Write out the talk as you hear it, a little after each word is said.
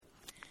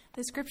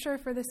The scripture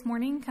for this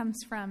morning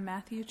comes from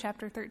Matthew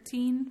chapter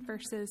 13,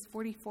 verses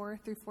 44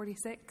 through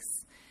 46.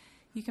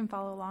 You can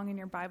follow along in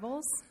your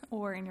Bibles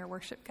or in your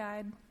worship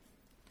guide.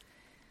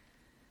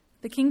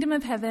 The kingdom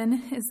of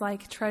heaven is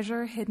like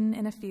treasure hidden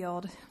in a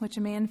field, which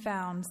a man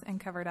found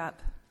and covered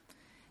up.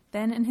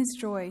 Then in his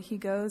joy he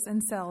goes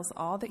and sells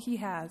all that he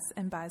has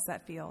and buys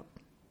that field.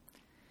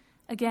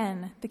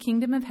 Again, the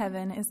kingdom of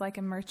heaven is like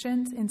a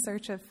merchant in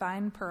search of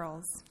fine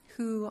pearls,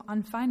 who,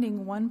 on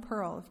finding one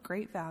pearl of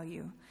great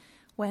value,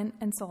 went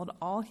and sold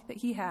all that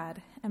he had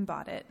and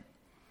bought it.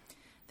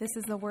 This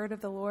is the word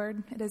of the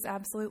Lord. It is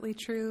absolutely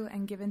true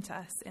and given to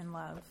us in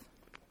love.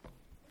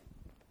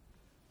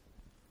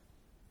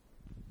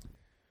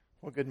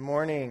 Well, good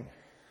morning.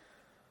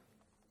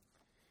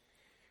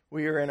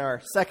 We are in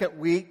our second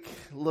week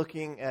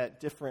looking at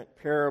different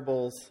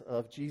parables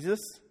of Jesus.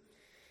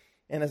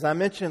 And as I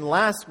mentioned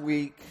last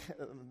week,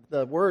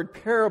 the word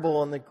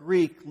parable in the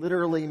Greek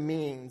literally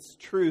means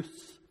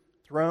truths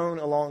thrown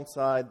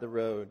alongside the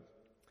road.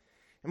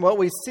 And what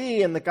we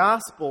see in the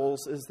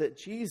Gospels is that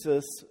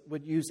Jesus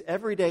would use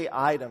everyday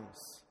items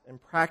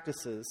and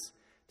practices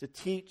to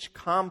teach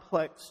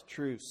complex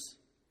truths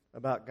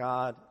about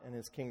God and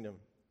His kingdom.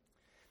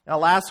 Now,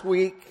 last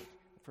week,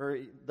 for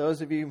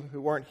those of you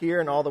who weren't here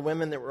and all the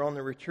women that were on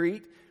the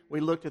retreat, we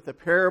looked at the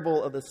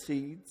parable of the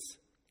seeds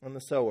and the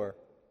sower.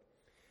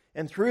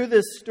 And through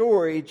this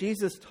story,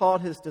 Jesus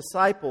taught His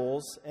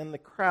disciples and the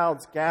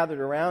crowds gathered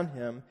around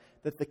Him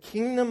that the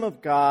kingdom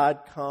of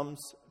God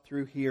comes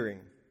through hearing.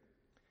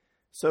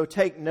 So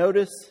take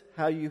notice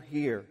how you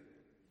hear.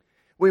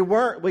 We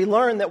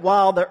learn that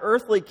while the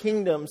earthly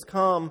kingdoms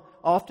come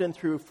often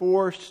through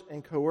force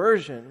and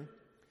coercion,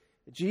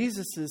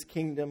 Jesus'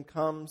 kingdom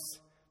comes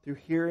through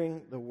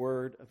hearing the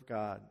word of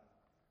God.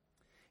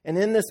 And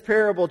in this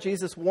parable,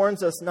 Jesus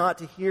warns us not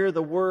to hear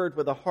the word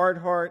with a hard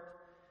heart,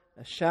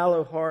 a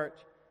shallow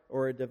heart,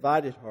 or a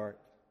divided heart,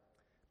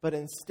 but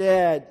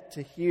instead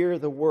to hear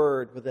the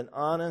word with an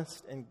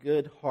honest and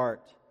good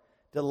heart,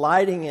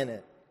 delighting in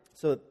it,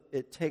 so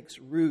it takes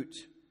root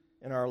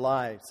in our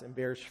lives and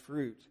bears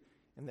fruit,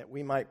 and that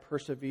we might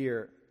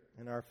persevere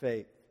in our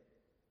faith.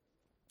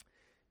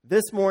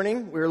 This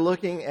morning, we're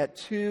looking at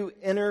two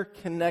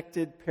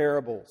interconnected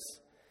parables.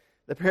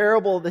 The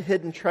parable of the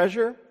hidden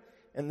treasure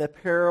and the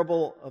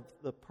parable of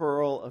the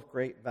pearl of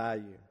great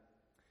value.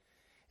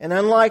 And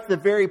unlike the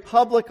very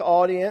public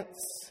audience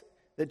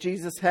that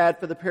Jesus had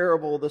for the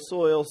parable of the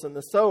soils and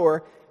the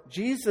sower,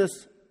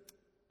 Jesus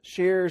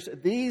shares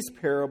these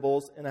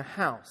parables in a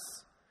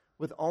house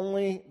with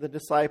only the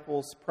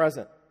disciples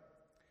present.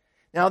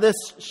 Now, this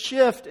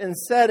shift in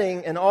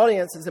setting and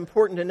audience is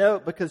important to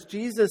note because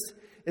Jesus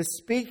is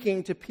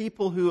speaking to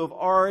people who have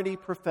already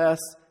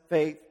professed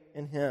faith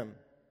in Him.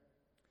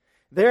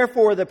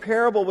 Therefore, the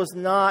parable was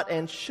not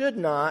and should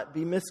not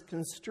be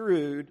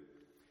misconstrued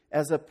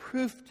as a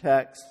proof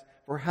text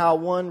for how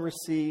one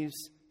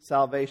receives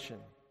salvation.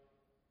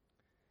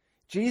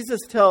 Jesus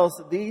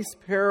tells these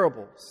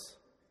parables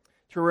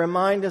to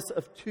remind us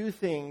of two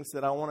things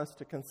that I want us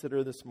to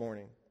consider this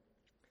morning.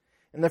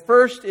 And the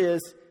first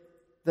is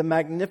the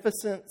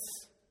magnificence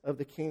of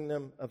the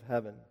kingdom of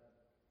heaven.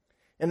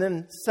 And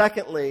then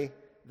secondly,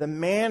 the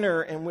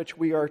manner in which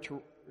we are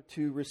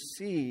to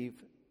receive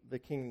the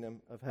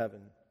kingdom of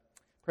heaven.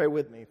 Pray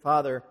with me.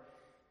 Father,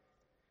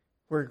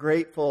 we're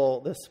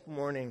grateful this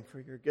morning for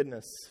your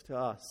goodness to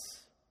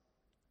us.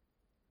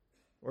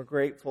 We're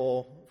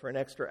grateful for an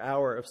extra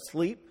hour of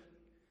sleep.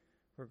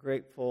 We're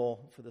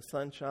grateful for the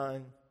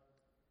sunshine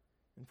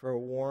and for a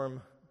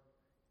warm,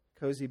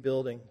 cozy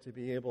building to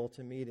be able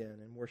to meet in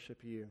and worship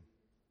you.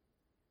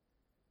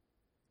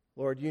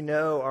 Lord, you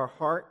know our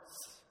hearts.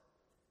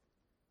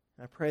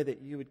 I pray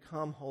that you would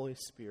come, Holy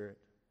Spirit,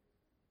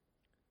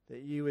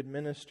 that you would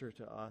minister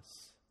to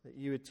us, that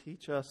you would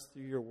teach us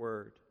through your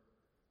word,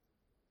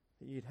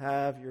 that you'd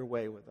have your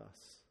way with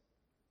us.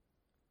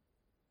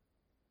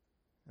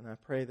 And I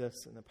pray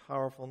this in the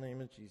powerful name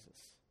of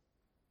Jesus.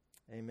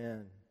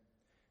 Amen.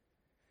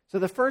 So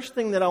the first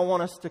thing that I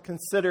want us to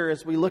consider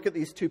as we look at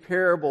these two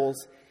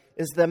parables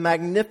is the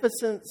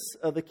magnificence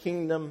of the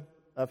kingdom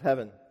of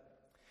heaven.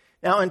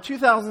 Now, in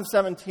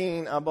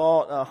 2017, I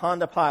bought a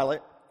Honda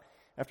Pilot.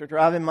 After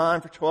driving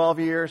mine for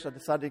 12 years, I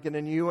decided to get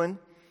a new one.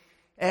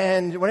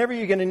 And whenever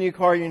you get a new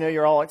car, you know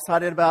you're all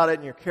excited about it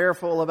and you're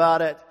careful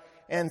about it.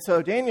 And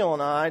so Daniel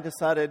and I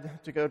decided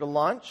to go to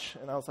lunch.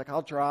 And I was like,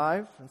 I'll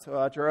drive. And so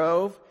I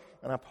drove.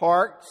 And I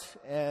parked,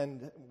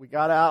 and we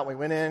got out, we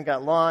went in,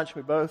 got lunch,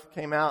 we both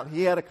came out.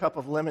 He had a cup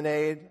of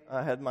lemonade,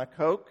 I had my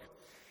Coke.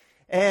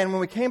 And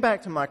when we came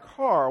back to my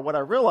car, what I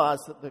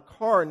realized that the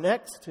car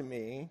next to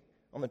me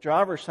on the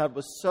driver's side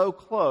was so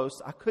close,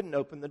 I couldn't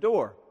open the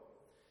door.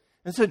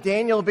 And so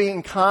Daniel,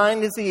 being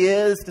kind as he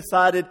is,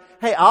 decided,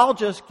 hey, I'll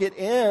just get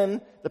in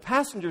the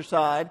passenger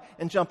side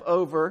and jump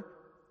over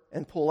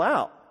and pull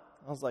out.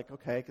 I was like,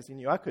 okay, because he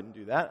knew I couldn't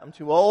do that. I'm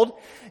too old.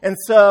 And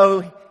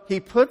so he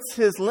puts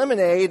his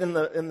lemonade in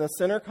the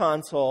center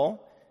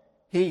console.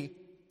 He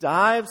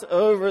dives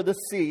over the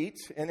seat,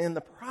 and in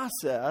the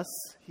process,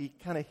 he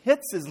kind of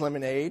hits his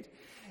lemonade,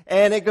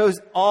 And it goes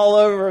all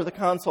over the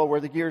console where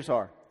the gears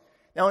are.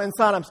 Now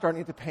inside I'm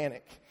starting to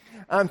panic.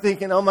 I'm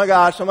thinking, oh my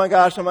gosh.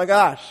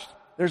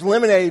 There's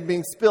lemonade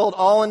being spilled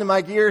all into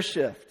my gear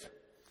shift.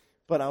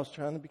 But I was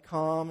trying to be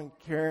calm and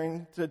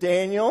caring to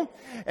Daniel.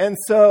 And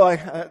so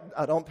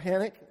I don't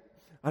panic.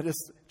 I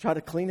just try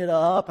to clean it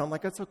up. I'm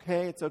like, it's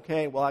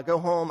okay. Well, I go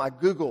home, I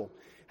Google,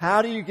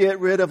 how do you get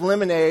rid of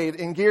lemonade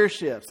in gear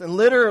shifts? And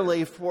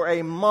literally for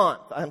a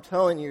month, I'm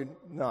telling you,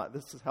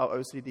 this is how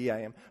OCD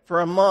I am.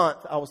 For a month,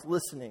 I was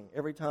listening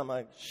every time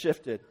I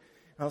shifted.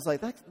 I was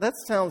like, that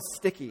sounds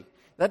sticky.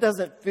 That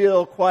doesn't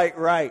feel quite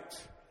right.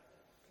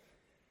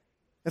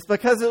 It's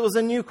because it was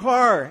a new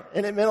car,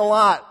 and it meant a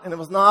lot, and it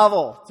was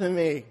novel to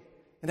me,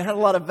 and it had a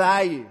lot of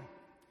value.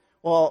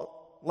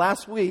 Well,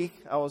 last week,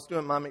 I was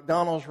doing my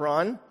McDonald's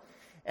run,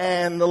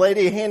 and the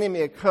lady handed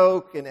me a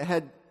Coke, and it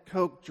had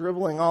Coke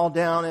dribbling all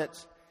down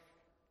it.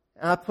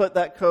 And I put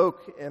that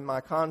Coke in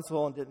my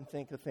console and didn't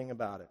think a thing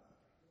about it.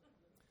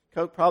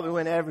 Coke probably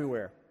went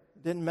everywhere.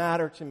 It didn't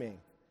matter to me,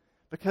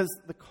 because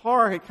the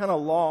car had kind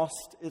of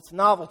lost its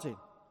novelty.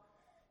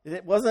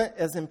 It wasn't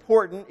as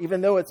important,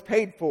 even though it's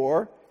paid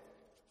for,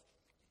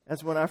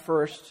 as when I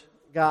first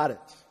got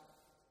it.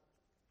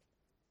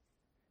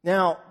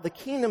 Now, the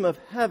kingdom of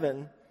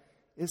heaven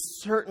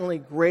is certainly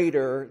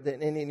greater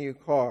than any new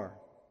car.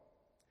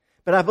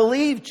 But I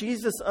believe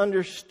Jesus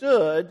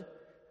understood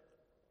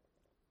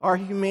our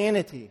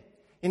humanity.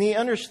 And He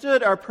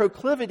understood our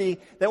proclivity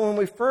that when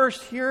we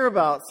first hear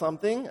about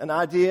something, an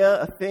idea,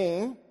 a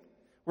thing,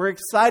 we're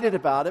excited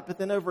about it, but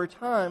then over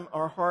time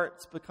our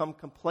hearts become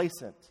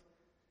complacent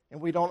and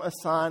we don't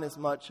assign as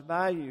much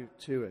value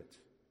to it.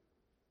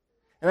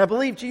 And I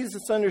believe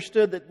Jesus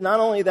understood that not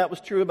only that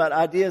was true about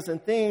ideas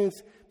and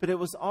things, but it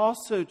was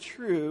also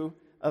true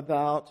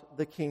about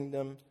the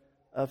kingdom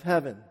of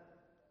heaven.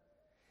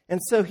 And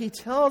so He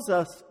tells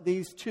us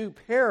these two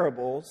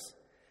parables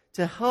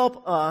to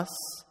help us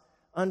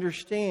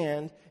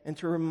understand and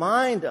to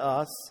remind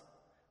us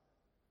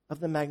of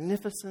the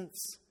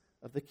magnificence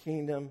of the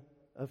kingdom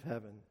of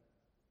heaven.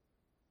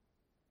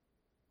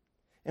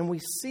 And we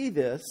see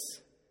this,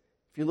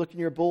 if you look in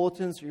your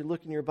bulletins or you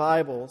look in your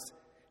Bibles,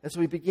 as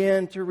we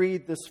begin to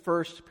read this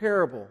first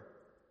parable.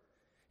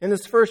 In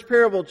this first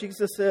parable,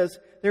 Jesus says,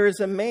 there is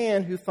a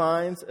man who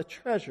finds a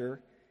treasure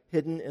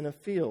hidden in a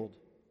field.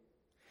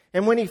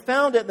 And when he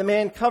found it, the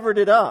man covered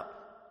it up.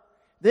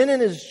 Then in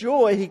his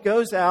joy, he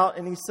goes out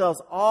and he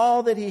sells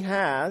all that he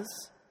has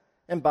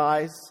and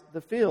buys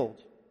the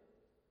field.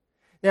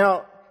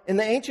 Now, in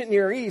the ancient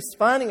Near East,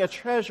 finding a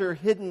treasure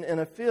hidden in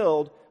a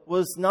field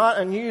was not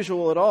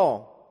unusual at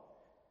all.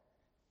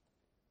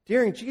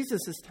 During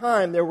Jesus'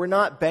 time, there were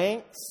not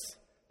banks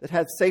that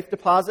had safe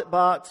deposit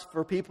box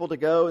for people to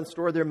go and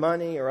store their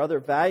money or other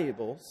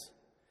valuables.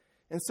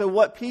 And so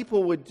what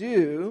people would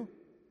do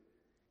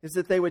is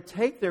that they would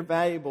take their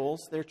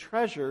valuables, their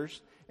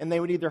treasures, and they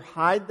would either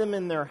hide them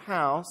in their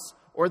house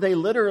or they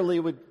literally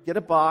would get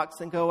a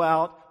box and go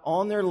out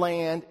on their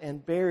land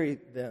and bury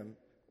them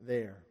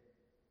there.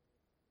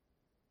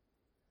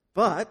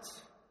 But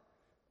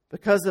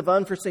because of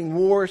unforeseen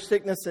war,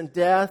 sickness, and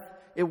death,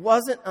 it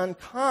wasn't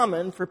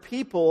uncommon for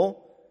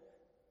people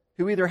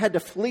who either had to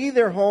flee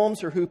their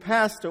homes or who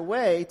passed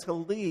away to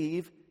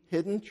leave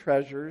hidden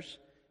treasures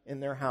in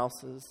their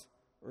houses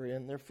or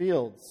in their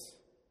fields.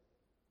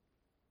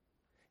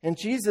 And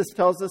Jesus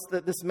tells us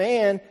that this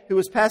man who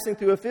was passing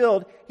through a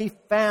field, he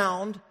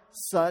found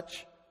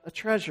such a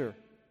treasure.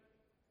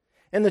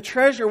 And the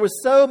treasure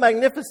was so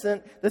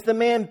magnificent that the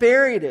man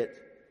buried it.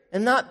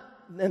 And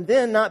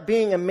then, not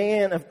being a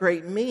man of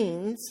great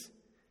means,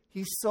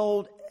 he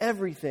sold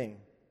everything.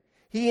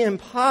 He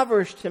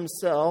impoverished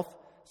himself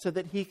so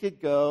that he could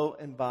go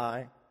and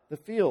buy the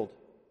field.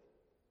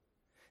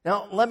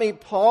 Now, let me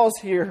pause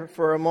here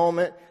for a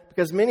moment,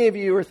 because many of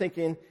you are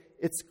thinking,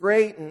 it's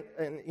great and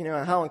you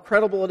know how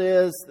incredible it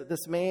is that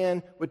this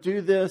man would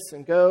do this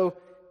and go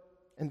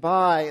and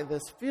buy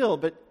this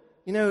field. But,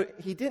 you know,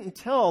 he didn't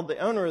tell the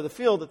owner of the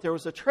field that there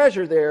was a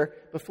treasure there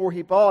before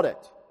he bought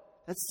it.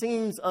 That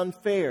seems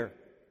unfair.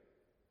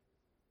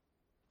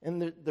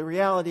 And the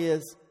reality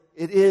is,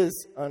 it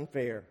is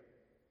unfair.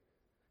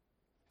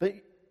 But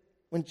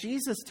when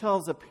Jesus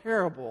tells a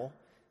parable,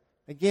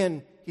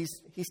 again,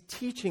 he's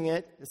teaching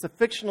it. It's a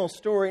fictional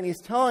story, and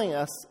he's telling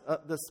us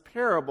this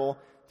parable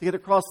to get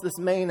across this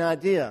main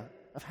idea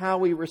of how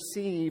we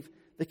receive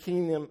the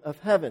kingdom of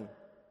heaven.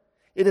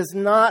 It is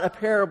not a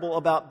parable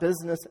about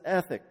business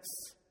ethics.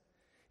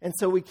 And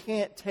so we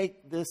can't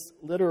take this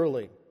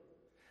literally.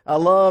 I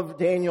love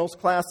Daniel's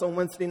class on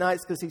Wednesday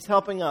nights because he's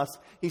helping us.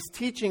 He's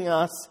teaching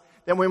us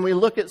that when we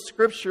look at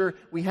Scripture,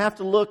 we have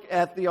to look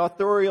at the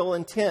authorial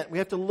intent. We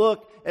have to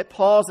look at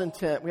Paul's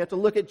intent. We have to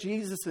look at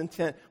Jesus'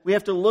 intent. We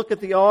have to look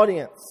at the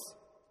audience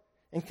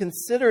and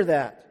consider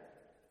that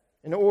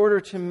in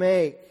order to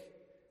make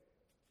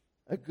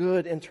a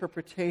good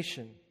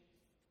interpretation.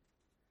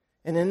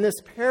 And in this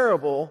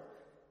parable,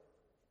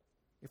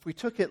 if we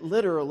took it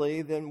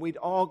literally, then we'd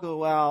all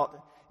go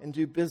out and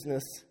do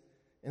business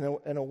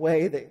in a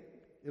way that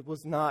it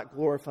was not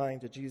glorifying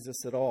to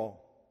Jesus at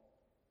all.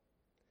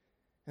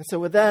 And so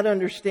with that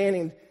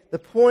understanding, the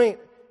point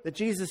that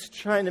Jesus is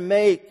trying to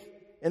make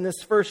in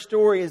this first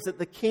story is that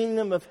the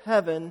kingdom of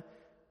heaven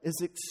is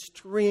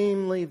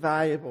extremely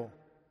valuable.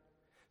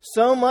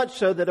 So much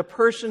so that a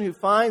person who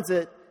finds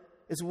it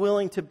is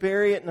willing to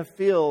bury it in a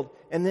field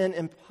and then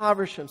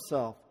impoverish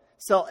himself,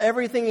 sell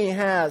everything he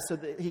has so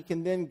that he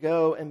can then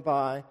go and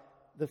buy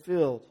the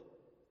field.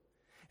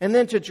 And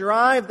then to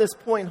drive this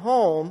point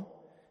home,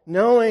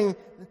 knowing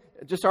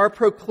just our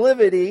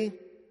proclivity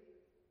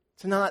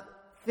to not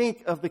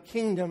think of the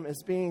kingdom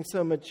as being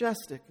so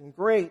majestic and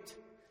great,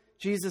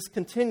 Jesus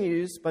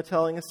continues by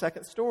telling a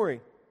second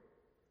story.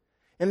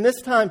 And this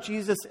time,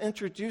 Jesus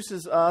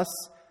introduces us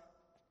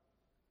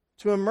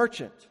to a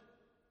merchant.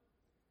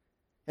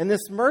 And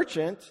this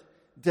merchant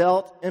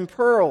dealt in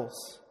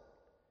pearls.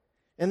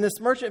 And this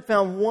merchant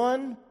found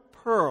one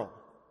pearl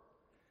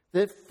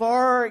that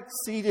far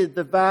exceeded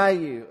the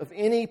value of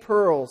any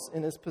pearls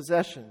in his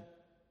possession.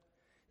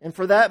 And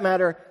for that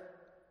matter,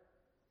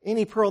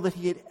 any pearl that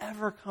he had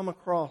ever come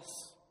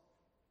across.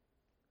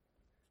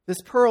 This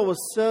pearl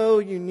was so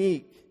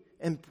unique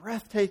and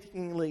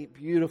breathtakingly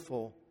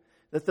beautiful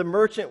that the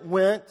merchant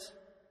went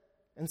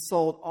and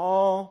sold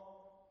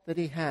all that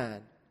he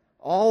had,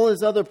 all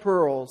his other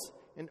pearls,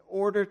 in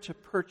order to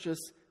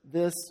purchase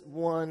this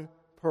one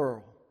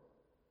pearl.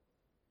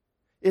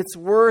 Its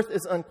worth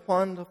is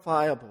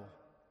unquantifiable.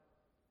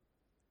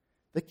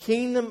 The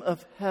kingdom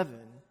of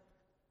heaven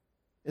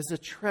is a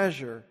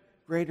treasure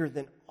greater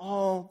than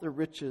all the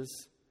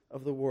riches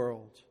of the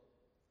world,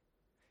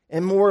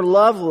 and more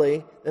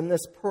lovely than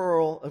this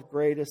pearl of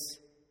greatest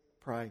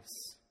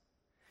price.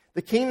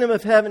 The kingdom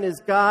of heaven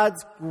is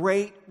God's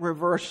great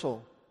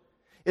reversal.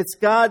 It's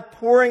God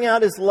pouring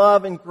out His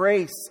love and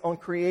grace on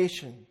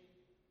creation.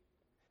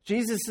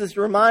 Jesus is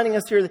reminding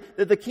us here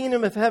that the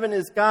kingdom of heaven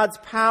is God's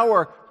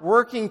power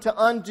working to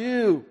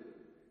undo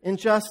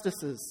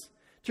injustices,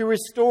 to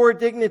restore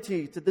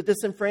dignity to the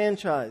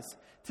disenfranchised,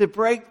 to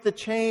break the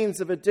chains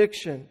of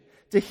addiction,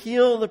 to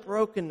heal the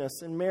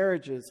brokenness in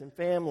marriages and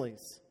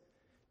families,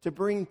 to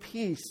bring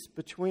peace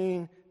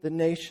between the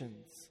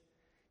nations,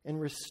 and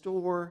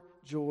restore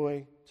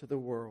joy to the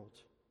world.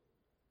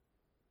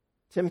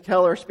 Tim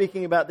Keller,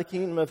 speaking about the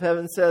kingdom of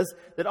heaven, says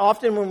that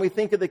often when we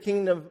think of the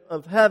kingdom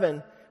of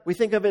heaven, we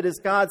think of it as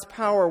God's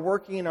power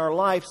working in our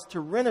lives to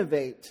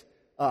renovate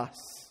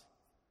us.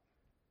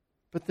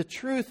 But the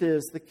truth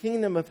is, the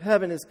kingdom of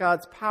heaven is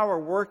God's power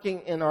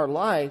working in our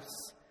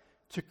lives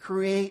to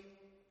create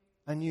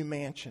a new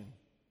mansion.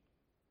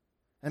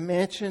 A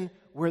mansion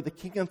where the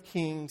King of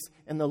Kings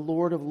and the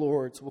Lord of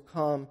Lords will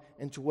come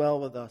and dwell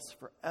with us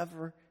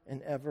forever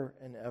and ever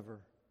and ever.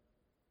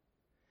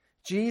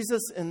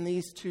 Jesus in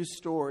these two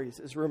stories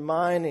is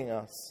reminding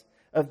us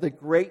of the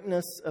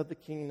greatness of the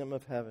kingdom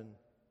of heaven,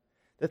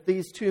 that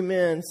these two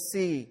men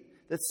see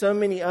that so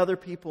many other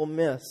people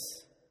miss,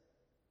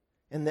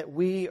 and that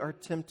we are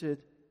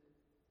tempted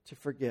to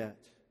forget.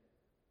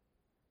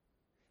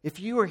 If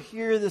you are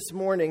here this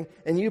morning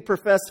and you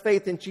profess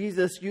faith in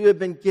Jesus, you have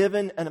been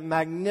given a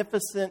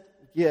magnificent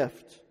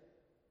gift.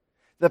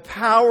 The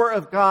power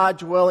of God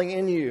dwelling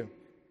in you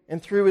and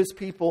through His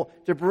people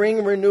to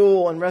bring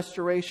renewal and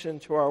restoration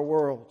to our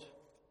world.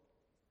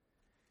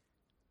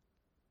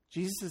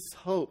 Jesus'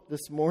 hope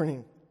this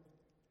morning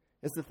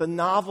is that the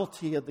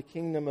novelty of the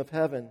kingdom of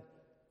heaven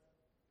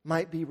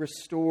might be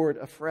restored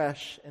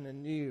afresh and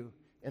anew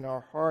in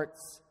our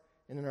hearts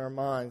and in our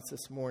minds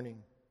this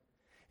morning.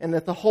 And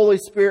that the Holy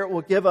Spirit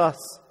will give us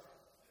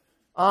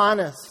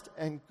honest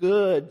and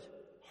good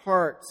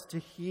hearts to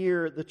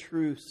hear the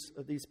truths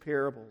of these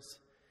parables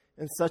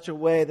in such a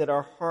way that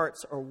our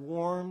hearts are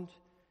warmed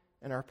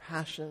and our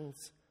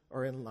passions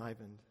are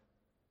enlivened.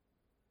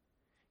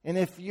 And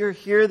if you're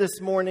here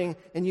this morning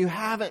and you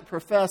haven't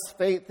professed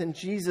faith in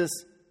Jesus,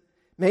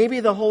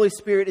 maybe the Holy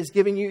Spirit is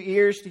giving you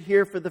ears to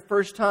hear for the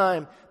first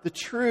time the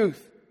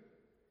truth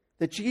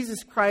that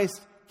Jesus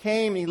Christ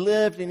came, He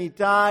lived, and He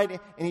died,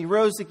 and He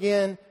rose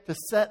again to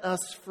set us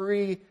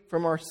free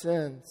from our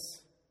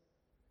sins,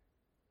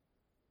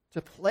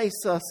 to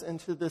place us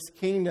into this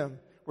kingdom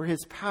where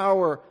His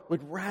power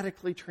would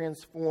radically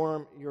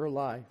transform your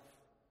life.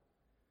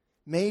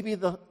 Maybe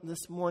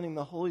this morning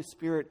the Holy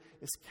Spirit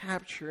is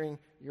capturing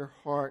your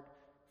heart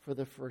for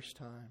the first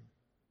time.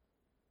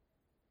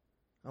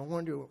 I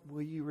wonder,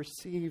 will you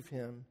receive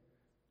Him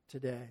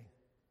today?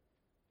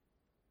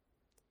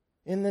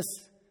 In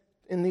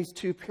these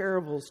two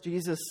parables,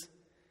 Jesus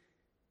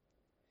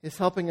is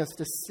helping us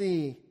to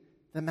see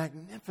the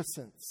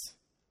magnificence,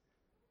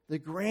 the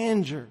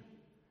grandeur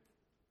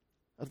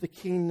of the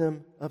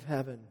kingdom of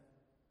heaven.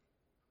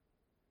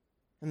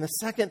 And the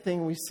second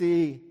thing we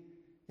see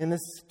in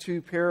these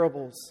two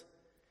parables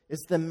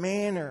is the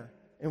manner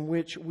in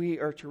which we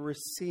are to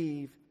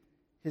receive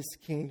His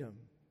kingdom.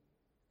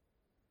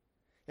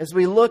 As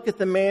we look at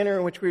the manner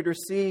in which we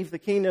receive the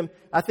kingdom,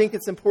 I think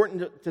it's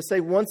important to say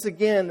once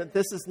again that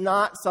this is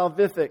not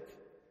salvific.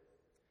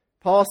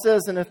 Paul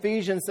says in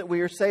Ephesians that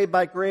we are saved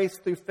by grace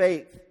through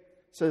faith,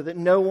 so that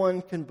no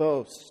one can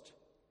boast.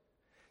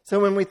 So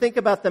when we think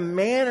about the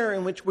manner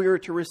in which we are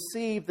to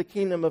receive the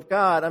kingdom of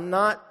God, I'm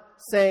not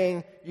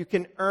saying you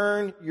can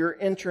earn your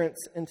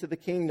entrance into the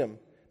kingdom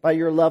by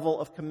your level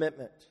of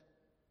commitment.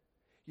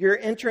 Your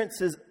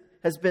entrance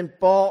has been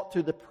bought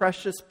through the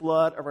precious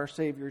blood of our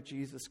Savior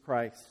Jesus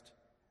Christ.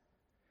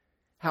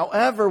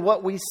 However,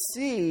 what we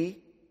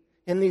see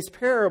in these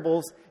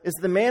parables is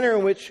the manner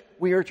in which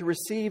we are to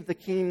receive the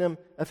kingdom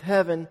of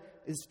heaven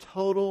is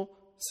total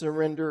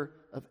surrender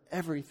of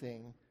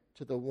everything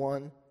to the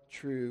one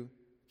true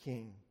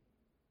King.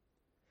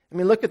 I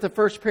mean, look at the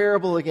first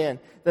parable again.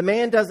 The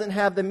man doesn't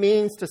have the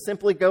means to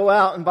simply go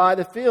out and buy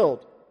the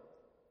field.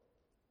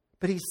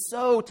 But he's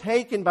so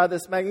taken by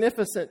this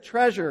magnificent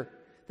treasure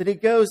that he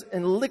goes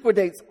and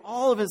liquidates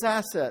all of his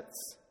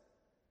assets.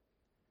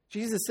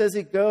 Jesus says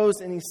he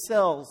goes and he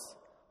sells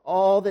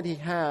all that he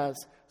has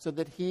so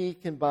that he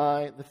can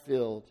buy the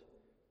field.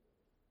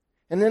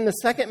 And then the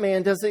second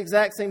man does the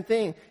exact same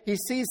thing. He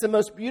sees the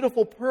most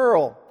beautiful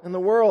pearl in the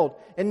world,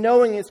 and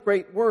knowing its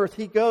great worth,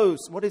 he goes.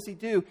 What does he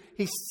do?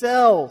 He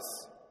sells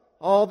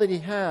all that he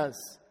has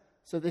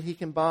so that he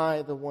can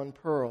buy the one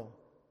pearl.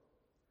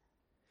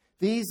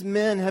 These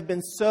men have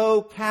been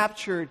so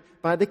captured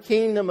by the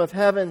kingdom of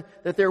heaven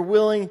that they're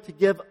willing to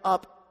give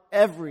up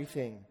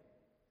everything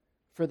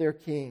for their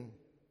King.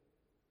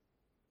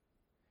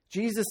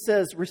 Jesus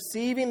says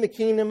receiving the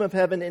kingdom of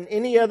heaven in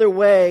any other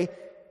way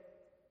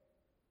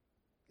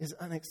is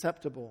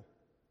unacceptable.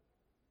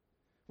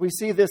 We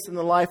see this in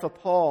the life of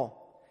Paul.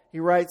 He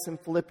writes in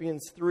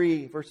Philippians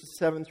 3, verses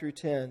 7 through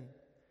 10,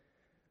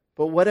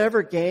 "But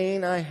whatever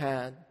gain I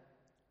had,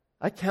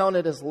 I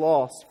counted as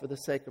loss for the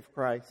sake of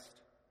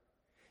Christ.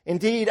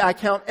 Indeed, I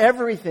count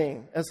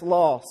everything as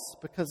loss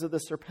because of the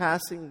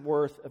surpassing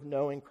worth of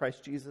knowing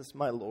Christ Jesus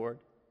my Lord.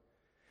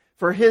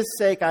 For His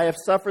sake I have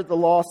suffered the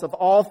loss of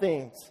all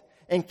things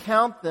and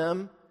count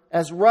them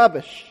as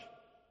rubbish,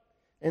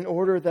 in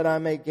order that I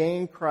may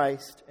gain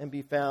Christ and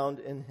be found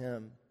in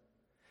Him,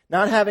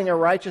 not having a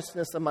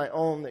righteousness of my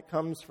own that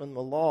comes from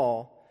the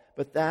law,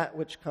 but that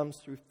which comes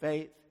through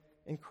faith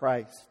in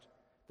Christ,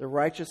 the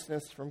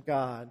righteousness from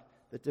God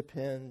that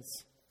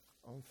depends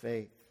on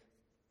faith."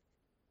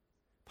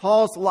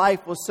 Paul's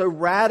life was so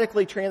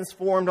radically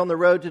transformed on the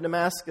road to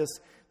Damascus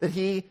that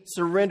he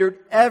surrendered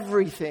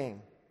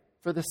everything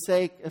for the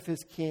sake of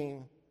his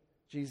King,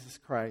 Jesus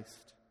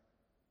Christ.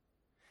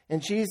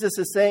 And Jesus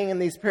is saying in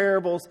these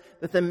parables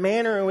that the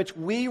manner in which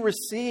we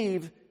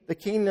receive the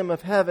kingdom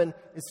of heaven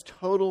is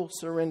total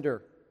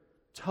surrender,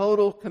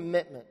 total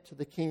commitment to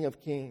the King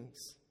of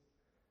Kings.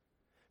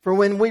 For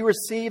when we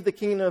receive the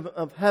kingdom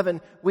of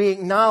heaven, we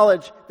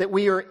acknowledge that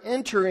we are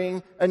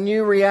entering a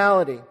new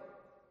reality.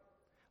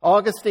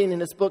 Augustine,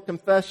 in his book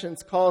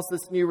Confessions, calls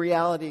this new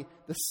reality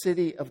the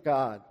city of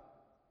God.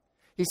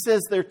 He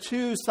says there are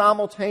two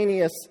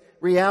simultaneous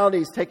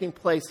realities taking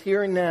place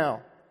here and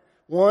now.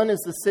 One is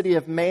the city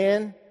of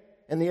man,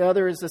 and the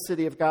other is the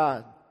city of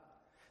God.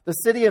 The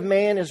city of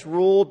man is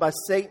ruled by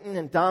Satan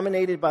and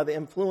dominated by the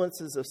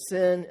influences of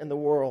sin in the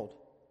world.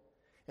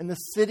 And the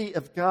city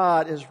of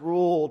God is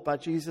ruled by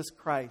Jesus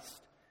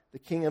Christ, the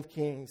King of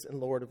Kings and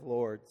Lord of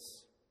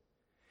Lords.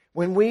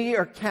 When we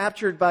are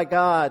captured by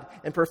God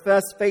and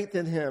profess faith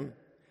in Him,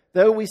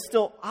 though we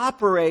still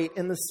operate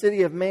in the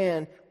city of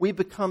man, we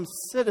become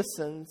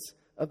citizens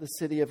of the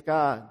city of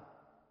God.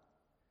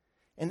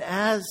 And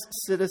as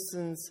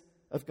citizens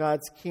of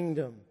God's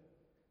kingdom,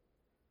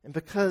 and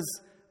because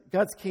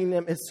God's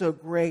kingdom is so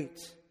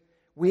great,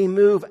 we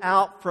move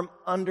out from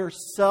under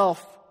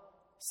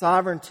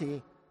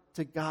self-sovereignty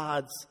to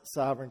God's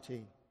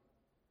sovereignty.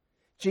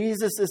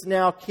 Jesus is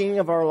now King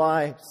of our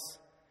lives.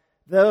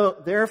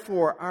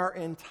 Therefore, our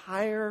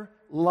entire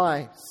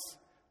lives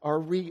are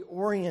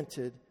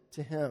reoriented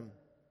to Him.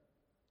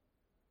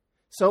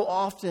 So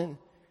often,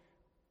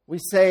 we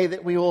say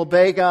that we will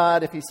obey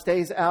God if He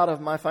stays out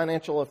of my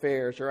financial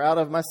affairs, or out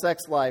of my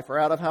sex life, or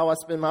out of how I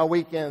spend my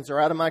weekends, or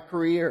out of my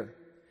career.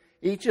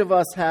 Each of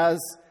us has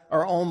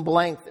our own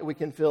blank that we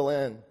can fill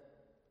in.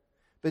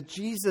 But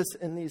Jesus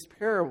in these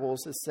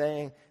parables is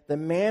saying the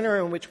manner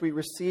in which we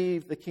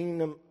receive the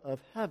kingdom of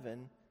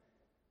heaven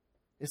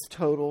is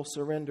total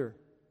surrender,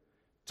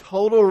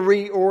 total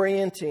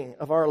reorienting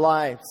of our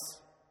lives.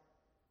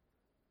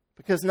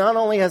 Because not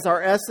only has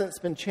our essence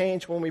been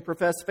changed when we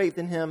profess faith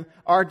in Him,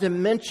 our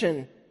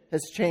dimension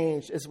has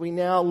changed as we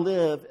now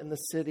live in the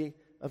city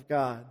of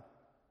God.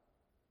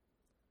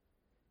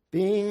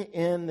 Being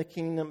in the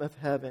kingdom of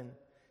heaven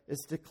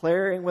is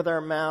declaring with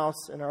our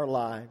mouths and our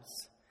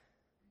lives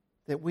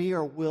that we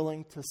are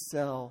willing to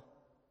sell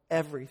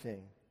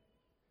everything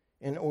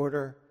in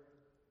order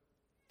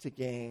to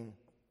gain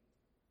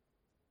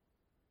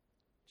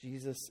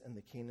Jesus and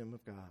the kingdom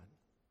of God.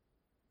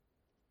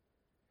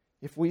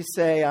 If we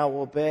say, "I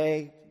will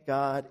obey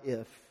God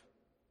if,"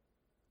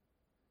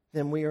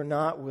 then we are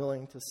not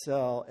willing to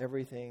sell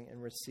everything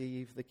and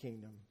receive the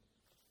kingdom.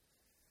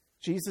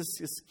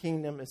 Jesus'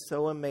 kingdom is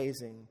so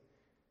amazing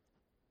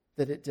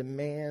that it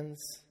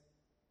demands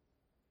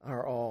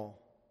our all.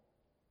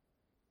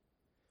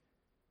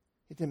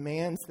 It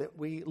demands that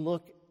we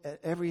look at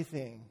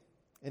everything,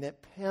 and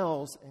it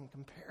pales in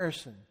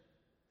comparison.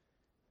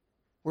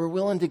 We're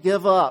willing to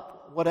give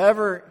up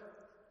whatever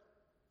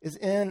is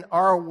in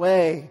our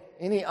way,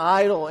 any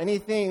idol,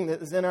 anything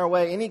that is in our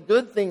way, any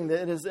good thing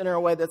that is in our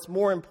way that's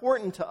more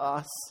important to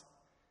us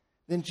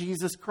than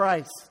Jesus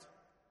Christ.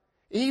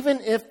 Even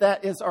if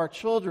that is our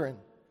children.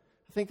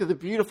 Think of the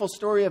beautiful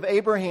story of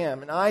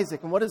Abraham and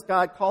Isaac, and what does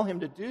God call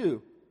him to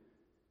do?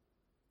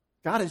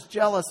 God is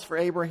jealous for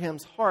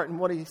Abraham's heart, and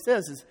what he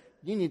says is,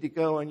 you need to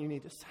go and you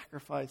need to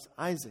sacrifice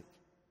Isaac.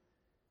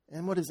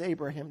 And what does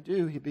Abraham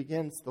do? He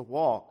begins the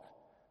walk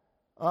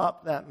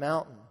up that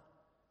mountain.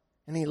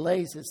 And he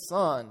lays his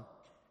son.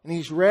 And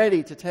he's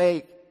ready to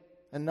take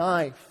a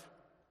knife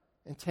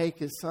and take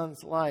his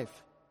son's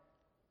life.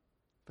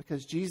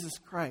 Because Jesus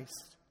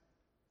Christ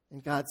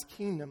and God's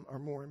kingdom are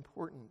more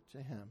important to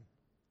him.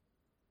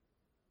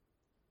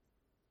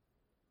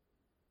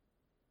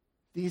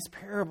 These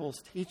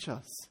parables teach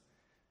us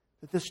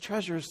that this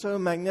treasure is so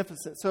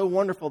magnificent, so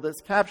wonderful, that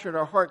it's captured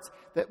our hearts,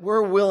 that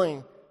we're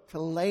willing to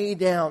lay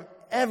down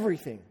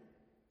everything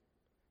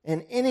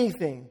and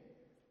anything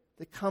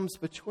that comes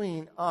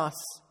between us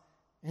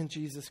and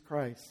Jesus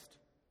Christ.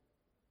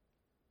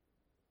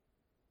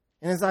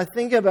 And as I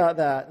think about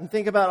that and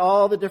think about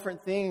all the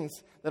different things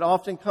that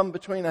often come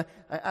between,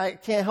 I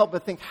can't help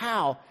but think,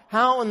 how?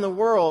 How in the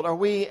world are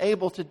we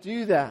able to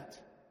do that?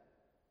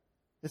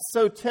 It's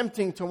so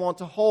tempting to want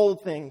to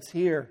hold things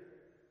here,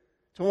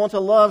 to want to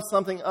love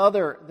something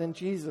other than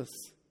Jesus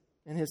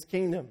and His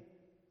kingdom.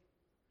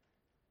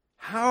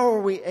 How are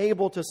we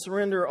able to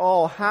surrender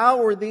all?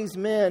 How were these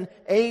men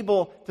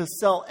able to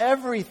sell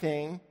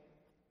everything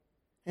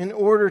in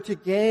order to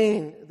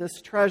gain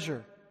this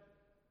treasure?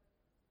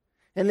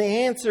 And the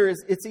answer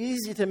is, it's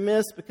easy to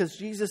miss because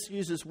Jesus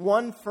uses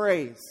one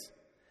phrase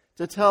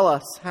to tell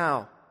us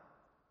how.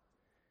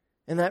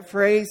 And that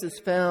phrase is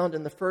found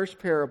in the first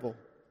parable.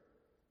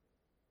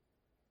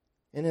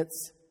 And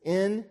it's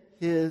in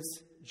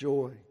His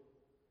joy.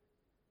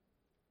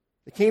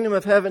 The kingdom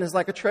of heaven is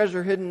like a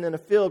treasure hidden in a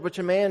field, which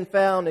a man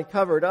found and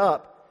covered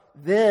up.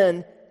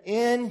 Then,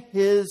 in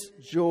his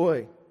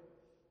joy,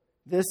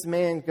 this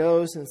man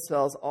goes and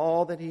sells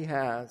all that he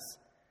has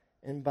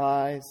and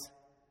buys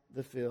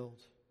the field.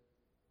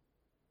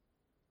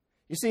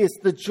 You see, it's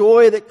the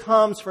joy that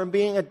comes from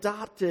being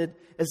adopted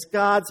as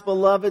God's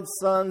beloved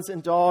sons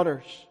and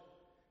daughters.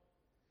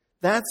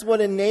 That's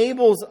what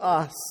enables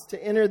us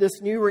to enter this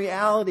new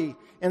reality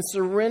and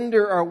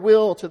surrender our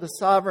will to the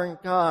sovereign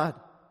God.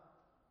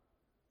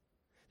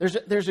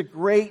 There's a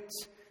great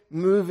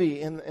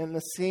movie in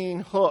the scene,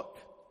 Hook.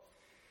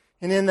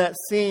 And in that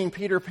scene,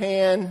 Peter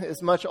Pan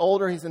is much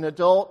older. He's an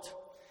adult.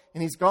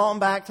 And he's gone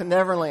back to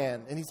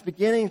Neverland. And he's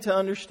beginning to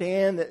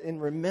understand that and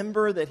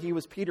remember that he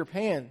was Peter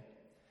Pan.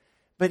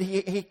 But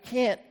he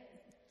can't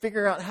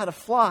figure out how to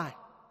fly.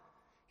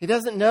 He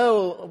doesn't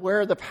know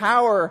where the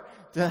power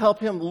to help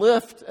him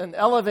lift and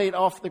elevate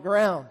off the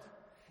ground.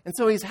 And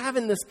so he's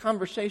having this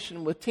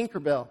conversation with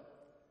Tinkerbell.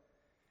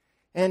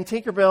 And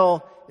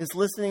Tinkerbell is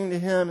listening to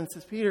him and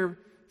says, Peter,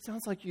 it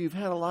sounds like you've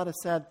had a lot of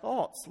sad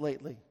thoughts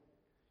lately.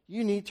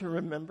 You need to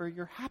remember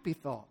your happy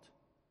thought.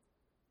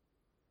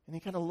 And he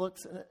kind of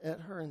looks at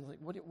her and is like,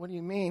 what do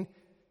you mean?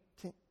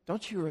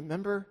 Don't you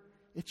remember?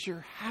 It's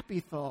your happy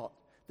thought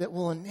that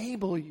will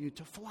enable you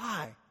to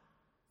fly.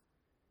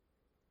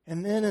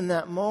 And then in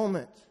that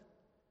moment,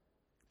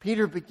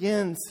 Peter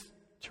begins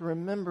to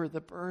remember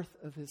the birth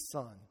of his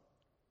son.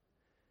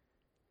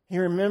 He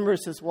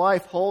remembers his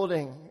wife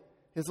holding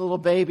his little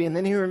baby, and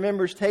then he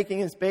remembers taking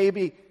his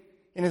baby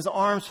in his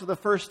arms for the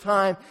first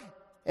time,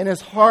 and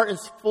his heart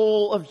is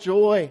full of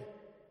joy.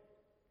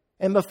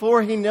 And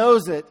before he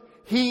knows it,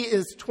 he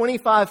is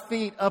 25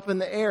 feet up in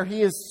the air.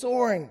 He is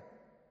soaring.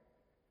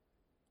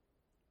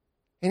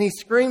 And he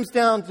screams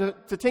down to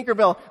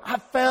Tinkerbell, I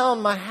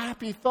found my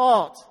happy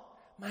thought.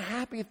 My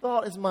happy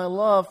thought is my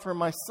love for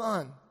my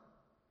son.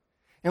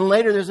 And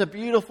later there's a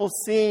beautiful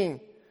scene.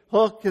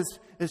 Hook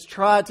has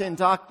tried to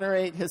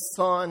indoctrinate his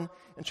son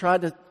and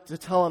tried to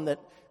tell him that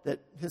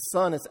his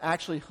son is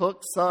actually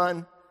Hook's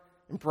son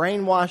and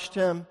brainwashed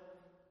him.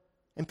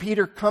 And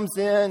Peter comes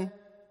in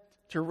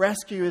to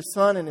rescue his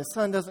son, and his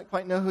son doesn't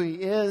quite know who he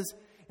is.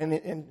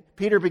 And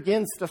Peter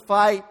begins to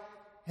fight.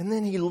 And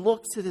then he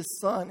looks at his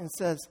son and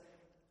says,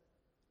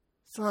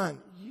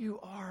 Son, you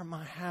are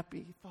my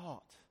happy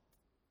thought.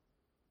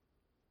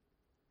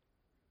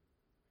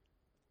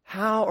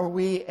 How are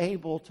we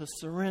able to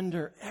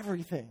surrender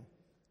everything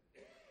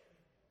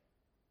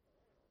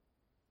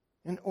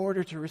in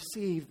order to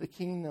receive the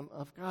kingdom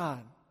of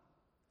God?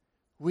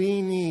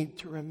 We need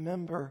to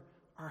remember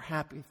our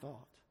happy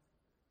thought.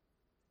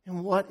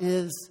 And what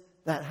is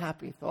that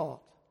happy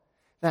thought?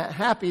 That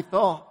happy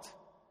thought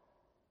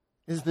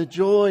is the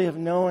joy of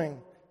knowing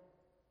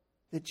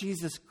that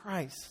Jesus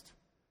Christ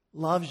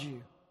loves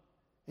you,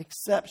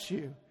 accepts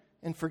you,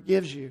 and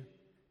forgives you,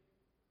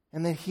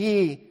 and that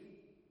He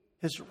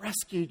has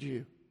rescued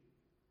you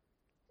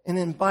and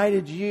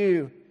invited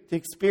you to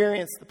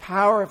experience the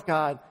power of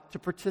God to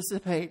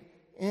participate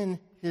in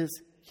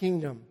His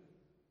kingdom.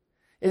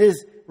 It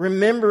is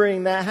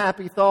remembering that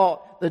happy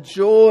thought, the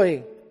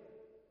joy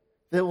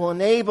that will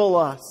enable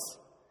us,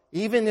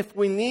 even if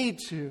we need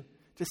to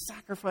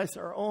sacrifice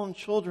our own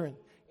children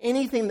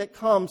anything that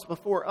comes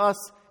before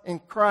us in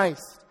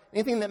Christ,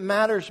 anything that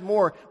matters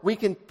more, we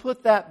can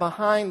put that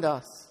behind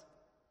us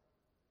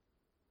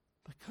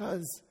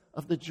because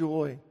of the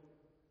joy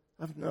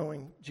of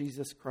knowing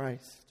Jesus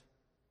Christ.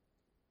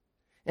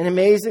 And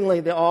amazingly,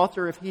 the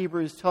author of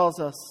Hebrews tells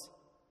us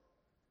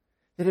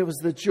that it was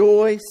the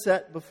joy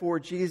set before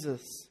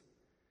Jesus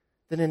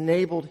that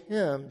enabled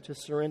him to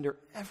surrender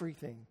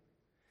everything,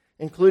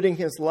 including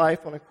his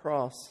life on a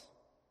cross,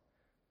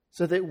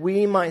 so that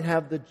we might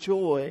have the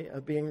joy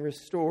of being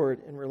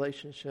restored in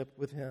relationship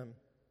with him.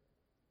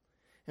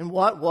 And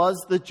what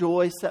was the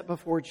joy set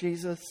before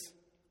Jesus?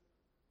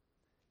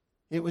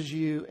 It was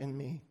you and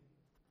me.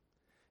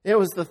 It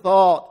was the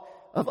thought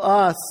of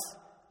us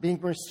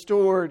being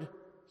restored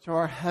to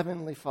our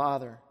Heavenly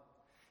Father.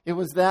 It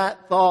was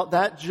that thought,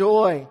 that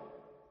joy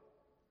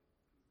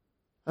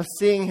of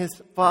seeing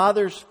his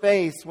Father's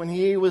face when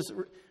he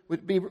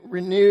would be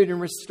renewed and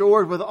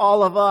restored with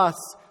all of us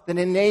that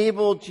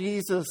enabled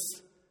Jesus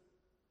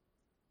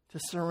to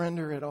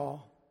surrender it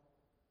all,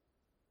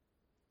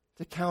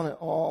 to count it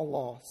all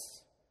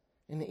loss,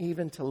 and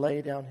even to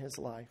lay down his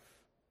life.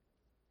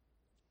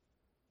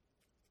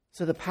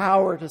 So the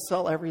power to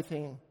sell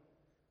everything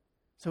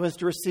so as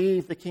to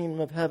receive the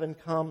kingdom of heaven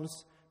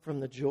comes from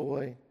the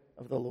joy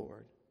of the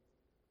Lord.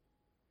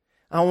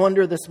 I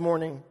wonder this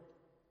morning,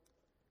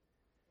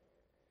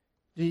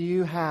 do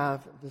you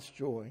have this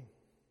joy?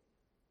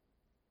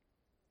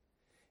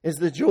 Is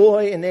the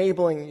joy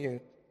enabling you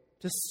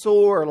to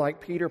soar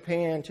like Peter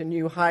Pan to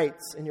new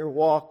heights in your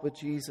walk with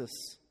Jesus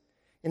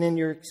and in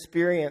your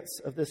experience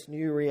of this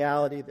new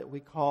reality that we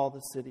call the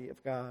city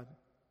of God?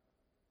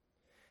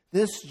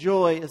 This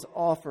joy is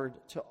offered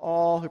to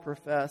all who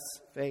profess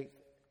faith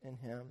in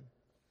him.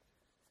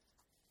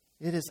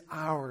 It is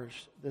ours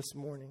this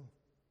morning.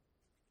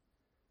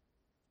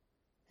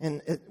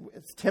 And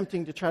it's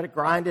tempting to try to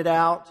grind it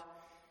out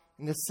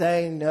and to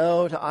say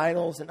no to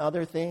idols and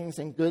other things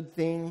and good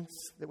things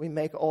that we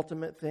make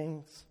ultimate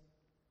things.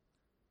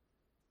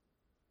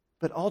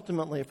 But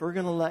ultimately, if we're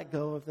going to let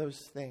go of those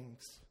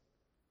things,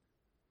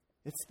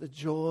 it's the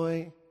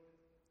joy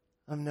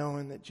of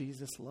knowing that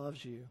Jesus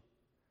loves you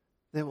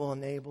that will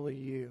enable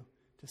you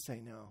to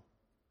say no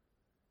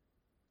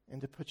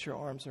and to put your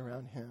arms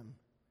around him,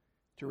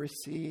 to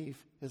receive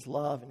his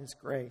love and his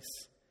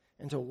grace,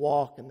 and to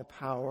walk in the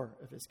power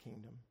of his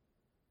kingdom.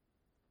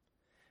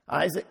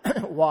 Isaac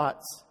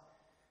Watts,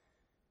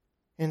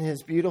 in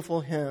his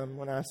beautiful hymn,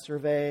 When I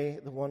Survey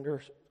the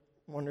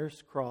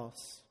Wondrous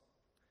Cross,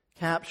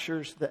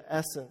 captures the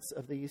essence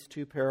of these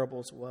two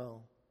parables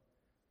well.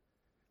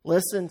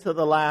 Listen to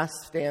the last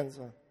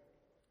stanza.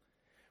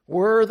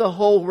 Were the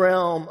whole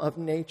realm of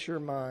nature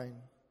mine,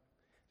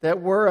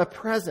 that were a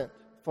present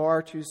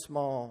far too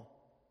small,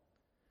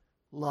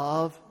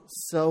 love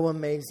so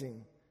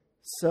amazing,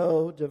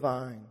 so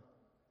divine,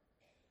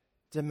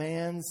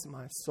 demands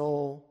my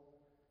soul,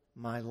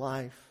 my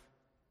life,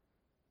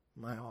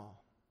 my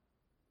all.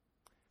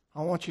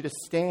 I want you to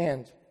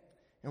stand,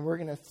 and we're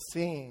going to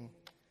sing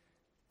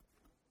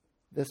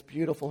this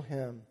beautiful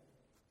hymn.